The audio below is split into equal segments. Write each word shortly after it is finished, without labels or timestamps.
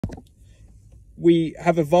we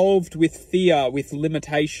have evolved with fear, with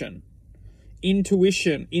limitation.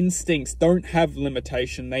 Intuition, instincts don't have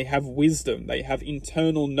limitation. They have wisdom. They have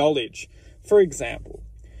internal knowledge. For example,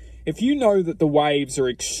 if you know that the waves are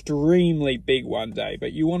extremely big one day,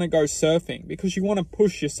 but you want to go surfing because you want to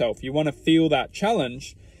push yourself, you want to feel that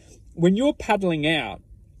challenge, when you're paddling out,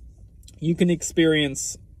 you can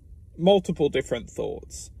experience multiple different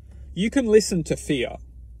thoughts. You can listen to fear,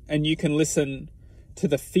 and you can listen to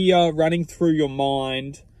the fear running through your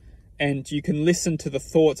mind, and you can listen to the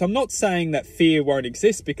thoughts. I'm not saying that fear won't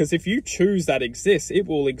exist, because if you choose that exists, it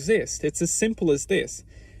will exist. It's as simple as this.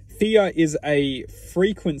 Fear is a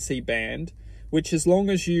frequency band, which as long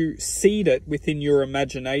as you seed it within your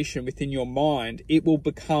imagination, within your mind, it will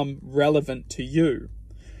become relevant to you.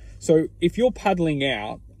 So if you're paddling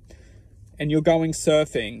out and you're going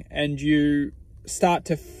surfing and you start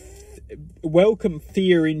to welcome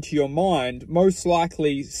fear into your mind, most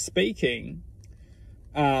likely speaking,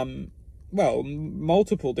 well,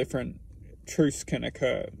 multiple different truths can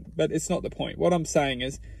occur, but it's not the point. What I'm saying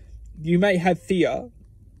is you may have fear,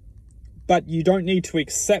 but you don't need to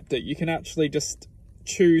accept it. You can actually just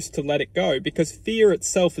choose to let it go, because fear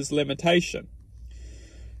itself is limitation.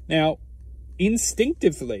 Now,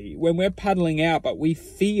 instinctively, when we're paddling out, but we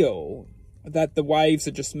feel that the waves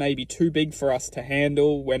are just maybe too big for us to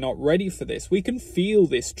handle, we're not ready for this, we can feel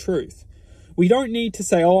this truth. We don't need to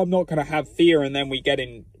say, oh, I'm not going to have fear, and then we get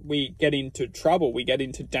into trouble, we get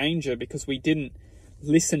into danger because we didn't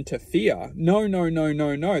listen to fear.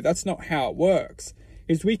 No, that's not how it works.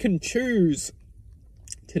 Is we can choose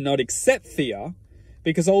to not accept fear,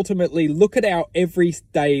 because ultimately, look at our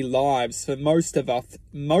everyday lives. For most of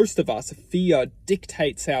us, fear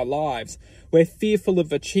dictates our lives. We're fearful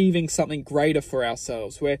of achieving something greater for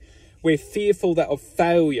ourselves. We're fearful of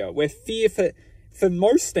failure. We're fearful for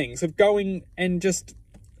most things, of going and just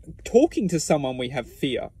talking to someone. We have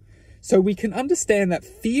fear. So we can understand that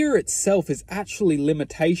fear itself is actually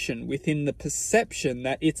limitation within the perception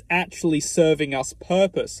that it's actually serving us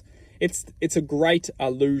purpose. It's a great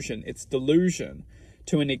illusion. It's delusion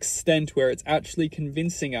to an extent where it's actually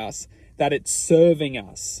convincing us that it's serving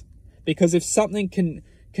us. Because if something can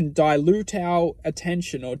dilute our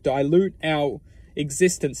attention or dilute our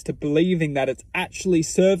existence to believing that it's actually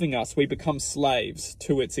serving us, we become slaves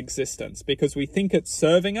to its existence. Because we think it's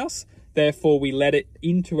serving us, therefore we let it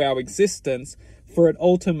into our existence for it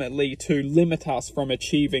ultimately to limit us from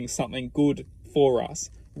achieving something good for us.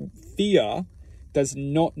 Fear does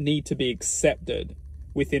not need to be accepted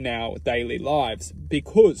within our daily lives,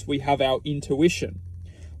 because we have our intuition,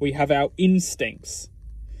 we have our instincts.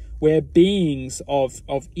 We're beings of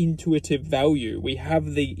intuitive value. We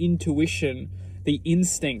have the intuition, the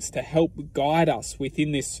instincts to help guide us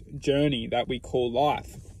within this journey that we call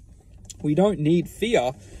life. We don't need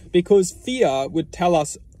fear, because fear would tell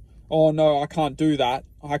us, oh no, I can't do that,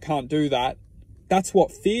 I can't do that. That's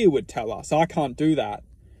what fear would tell us, I can't do that.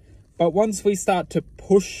 But once we start to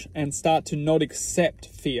push and start to not accept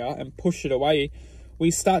fear and push it away, we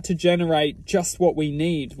start to generate just what we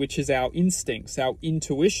need, which is our instincts, our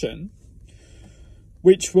intuition,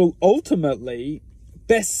 which will ultimately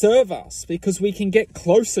best serve us, because we can get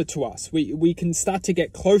closer to us. We can start to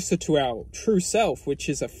get closer to our true self, which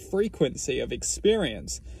is a frequency of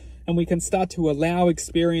experience. And we can start to allow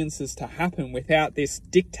experiences to happen without this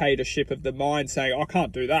dictatorship of the mind saying, I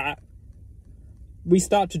can't do that. We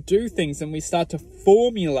start to do things and we start to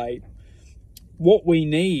formulate what we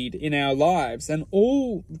need in our lives. And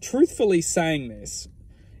all truthfully saying this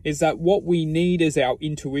is that what we need is our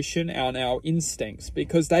intuition and our instincts,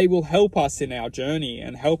 because they will help us in our journey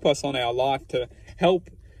and help us on our life to help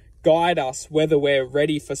guide us whether we're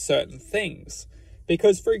ready for certain things.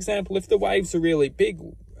 Because, for example, if the waves are really big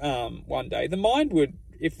one day, the mind would,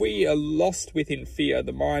 if we are lost within fear,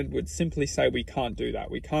 the mind would simply say, we can't do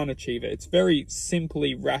that, we can't achieve it. It's very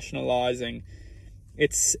simply rationalizing.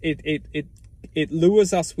 It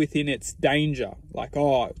lures us within its danger, like,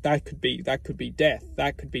 oh, that could be death,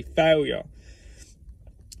 that could be failure.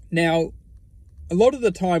 Now, a lot of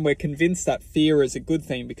the time we're convinced that fear is a good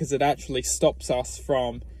thing because it actually stops us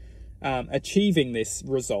from achieving this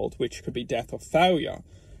result, which could be death or failure.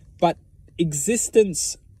 But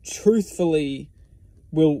existence truthfully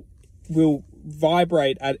will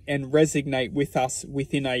vibrate and resonate with us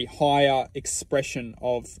within a higher expression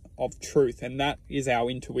of truth, and that is our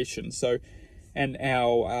intuition. So, and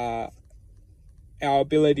our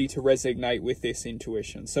ability to resonate with this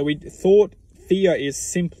intuition. So fear is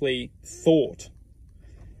simply thought.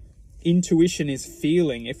 Intuition is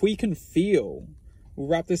feeling. If we can feel, we'll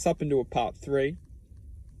wrap this up into a part 3.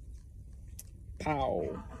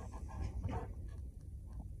 Pow.